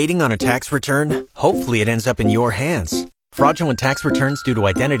Waiting on a tax return? Hopefully it ends up in your hands. Fraudulent tax returns due to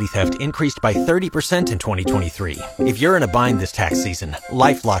identity theft increased by 30% in 2023. If you're in a bind this tax season,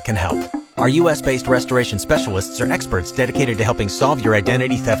 LifeLock can help. Our U.S.-based restoration specialists are experts dedicated to helping solve your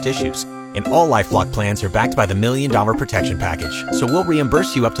identity theft issues. And all LifeLock plans are backed by the $1 Million Protection Package. So we'll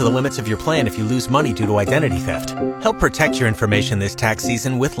reimburse you up to the limits of your plan if you lose money due to identity theft. Help protect your information this tax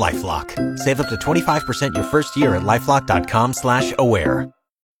season with LifeLock. Save up to 25% your first year at LifeLock.com/aware.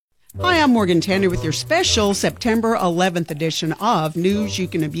 Hi, I'm Morgan Tanner with your special September 11th edition of News You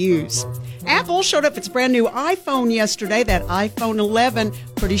Can Abuse. Apple showed up its brand new iPhone yesterday, that iPhone 11.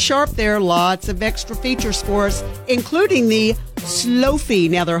 Pretty sharp there, lots of extra features for us, including the Slow-Fi.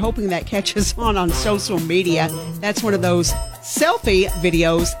 Now, they're hoping that catches on social media. That's one of those selfie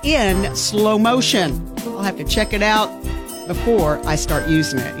videos in slow motion. I'll have to check it out before I start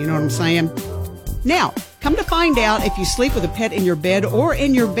using it. You know what I'm saying? Now, come to find out, if you sleep with a pet in your bed or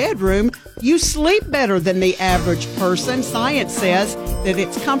in your bedroom, you sleep better than the average person. Science says that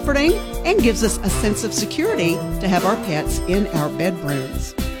it's comforting and gives us a sense of security to have our pets in our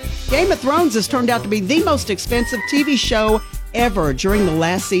bedrooms. Game of Thrones has turned out to be the most expensive TV show ever. During the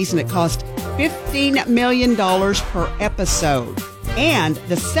last season, it cost $15 million per episode. And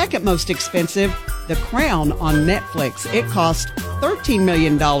the second most expensive, The Crown on Netflix. It cost $13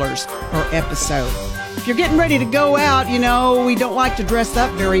 million per episode. If you're getting ready to go out, you know, we don't like to dress up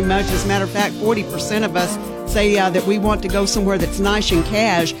very much. As a matter of fact, 40% of us say that we want to go somewhere that's nice and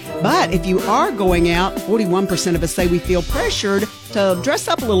cash. But if you are going out, 41% of us say we feel pressured to dress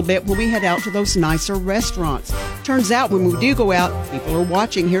up a little bit when we head out to those nicer restaurants. Turns out when we do go out, people are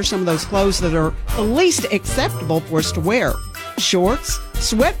watching. Here's some of those clothes that are the least acceptable for us to wear. Shorts,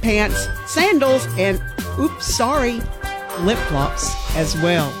 sweatpants, sandals, and, flip-flops as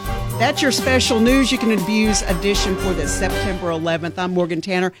well. That's your special News You Can Abuse edition for this September 11th. I'm Morgan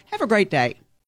Tanner. Have a great day.